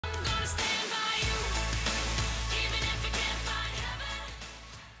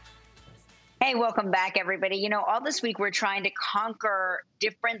Hey, welcome back, everybody. All this week we're trying to conquer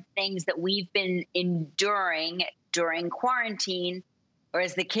different things that we've been enduring during quarantine, or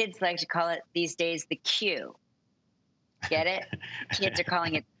as the kids like to call it these days, the Q. Get it? Kids are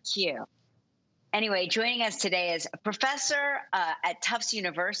calling it Q. Anyway, joining us today is a professor at Tufts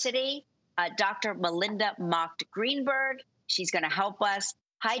University, Dr. Melinda Macht-Greenberg. She's going to help us.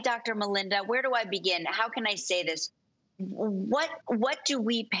 Hi, Dr. Melinda. Where do I begin? How can I say this? What do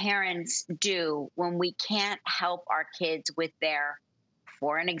we parents do when we can't help our kids with their,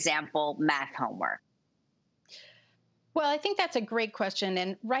 for an example, math homework? Well, I think that's a great question.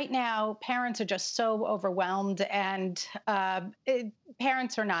 And right now, parents are just so overwhelmed, and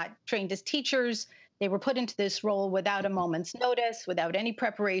parents are not trained as teachers. They were put into this role without a moment's notice, without any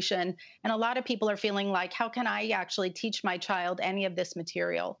preparation. And a lot of people are feeling like, how can I actually teach my child any of this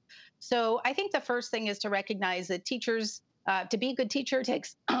material? So I think the first thing is to recognize that teachers, to be a good teacher,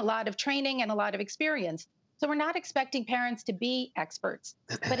 takes a lot of training and a lot of experience. So we're not expecting parents to be experts,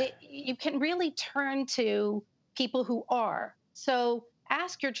 but you can really turn to people who are. So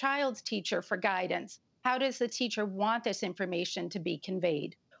ask your child's teacher for guidance. How does the teacher want this information to be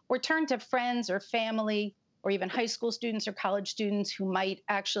conveyed? Or turn to friends or family, or even high school students or college students who might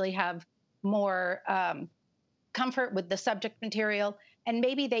actually have more comfort with the subject material. And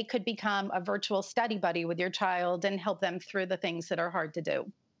maybe they could become a virtual study buddy with your child and help them through the things that are hard to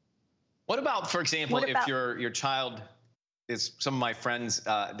do. What about, for example, What if about your child is some of my friends,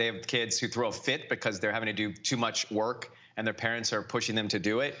 they have kids who throw a fit because they're having to do too much work and their parents are pushing them to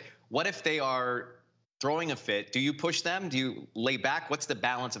do it. What if they are throwing a fit? Do you push them? Do you lay back? What's the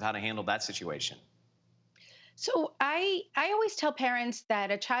balance of how to handle that situation? So I always tell parents that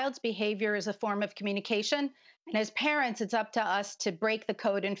a child's behavior is a form of communication. And as parents, it's up to us to break the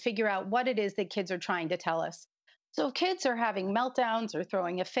code and figure out what it is that kids are trying to tell us. So if kids are having meltdowns or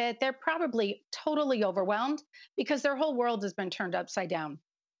throwing a fit, they're probably totally overwhelmed because their whole world has been turned upside down.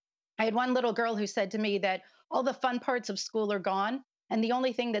 I had one little girl who said to me that all the fun parts of school are gone, and the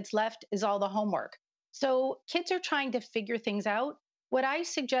only thing that's left is all the homework. So kids are trying to figure things out. What I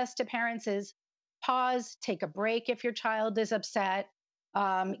suggest to parents is pause, take a break if your child is upset,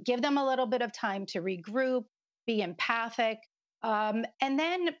 give them a little bit of time to regroup, be empathic, and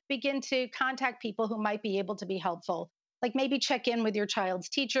then begin to contact people who might be able to be helpful. Like maybe check in with your child's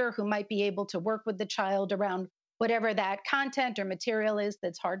teacher who might be able to work with the child around whatever that content or material is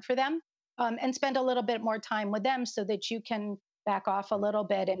that's hard for them, and spend a little bit more time with them so that you can back off a little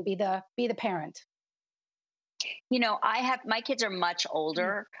bit and be the parent. I have my kids are much Mm.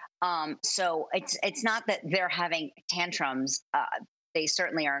 older, so it's not that they're having tantrums. They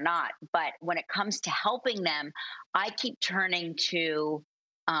certainly are not. But when it comes to helping them, I keep turning to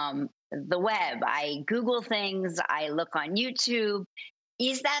the web. I Google things. I look on YouTube.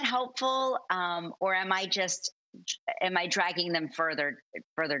 Is that helpful, or am I dragging them further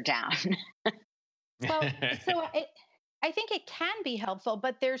down? Well, I think it can be helpful,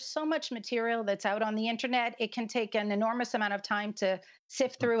 but there's so much material that's out on the internet. It can take an enormous amount of time to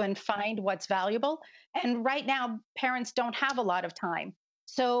sift through and find what's valuable. And right now, parents don't have a lot of time.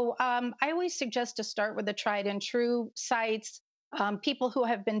 So I always suggest to start with the tried and true sites, people who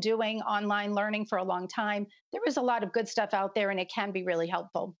have been doing online learning for a long time. There is a lot of good stuff out there, and it can be really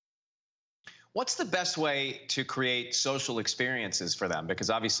helpful. What's the best way to create social experiences for them? Because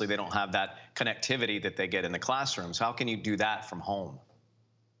obviously they don't have that connectivity that they get in the classrooms. How can you do that from home?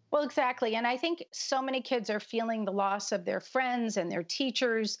 Well, exactly. And I think so many kids are feeling the loss of their friends and their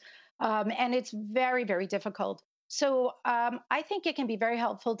teachers, and it's very, very difficult. So I think it can be very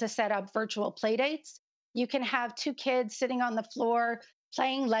helpful to set up virtual play dates. You can have two kids sitting on the floor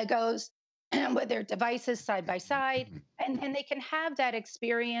playing Legos with their devices side by side, and they can have that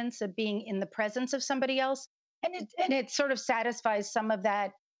experience of being in the presence of somebody else. And it sort of satisfies some of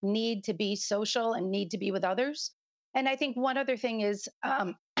that need to be social and need to be with others. And I think one other thing is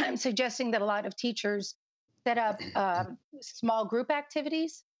I'm suggesting that a lot of teachers set up small group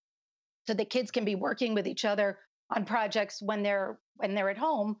activities so the kids can be working with each other on projects when they're at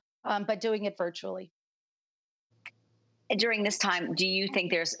home, but doing it virtually. During this time, do you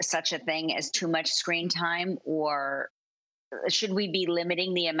think there's such a thing as too much screen time, or should we be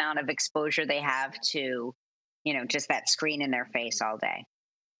limiting the amount of exposure they have to, just that screen in their face all day?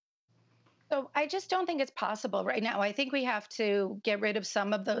 So I just don't think it's possible right now. I think we have to get rid of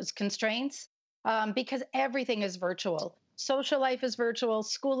some of those constraints, because everything is virtual. Social life is virtual,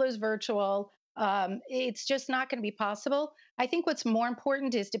 school is virtual. It's just not going to be possible. I think what's more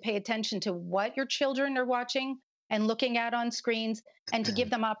important is to pay attention to what your children are watching and looking at on screens, and to give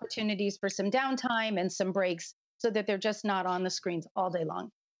them opportunities for some downtime and some breaks so that they're just not on the screens all day long.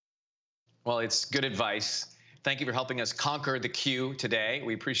 Well, it's good advice. Thank you for helping us conquer the Q today.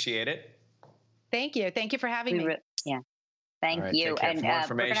 We appreciate it. Thank you. Thank you for having me. Yeah. Thank you. Take care.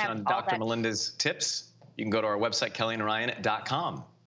 For more information on Dr. Melinda's tips, you can go to our website, kellyandryan.com.